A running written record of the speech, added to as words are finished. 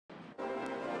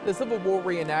The Civil War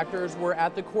reenactors were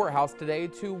at the courthouse today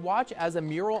to watch as a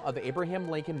mural of Abraham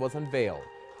Lincoln was unveiled.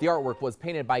 The artwork was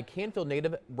painted by Canfield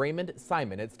native Raymond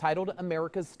Simon. It's titled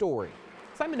America's Story.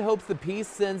 Simon hopes the piece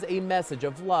sends a message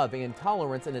of love and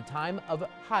tolerance in a time of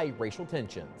high racial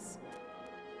tensions.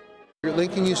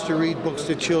 Lincoln used to read books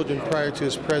to children prior to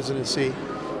his presidency,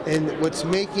 and what's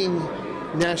making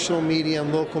national media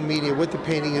and local media with the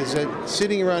painting is that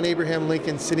sitting around Abraham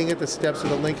Lincoln, sitting at the steps of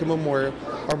the Lincoln Memorial,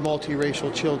 are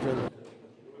multiracial children.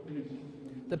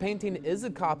 The painting is a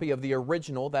copy of the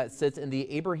original that sits in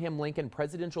the Abraham Lincoln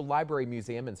Presidential Library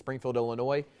Museum in Springfield,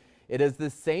 Illinois. It is the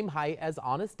same height as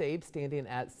Honest Abe, standing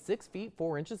at 6 feet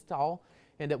 4 inches tall,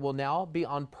 and it will now be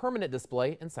on permanent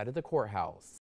display inside of the courthouse.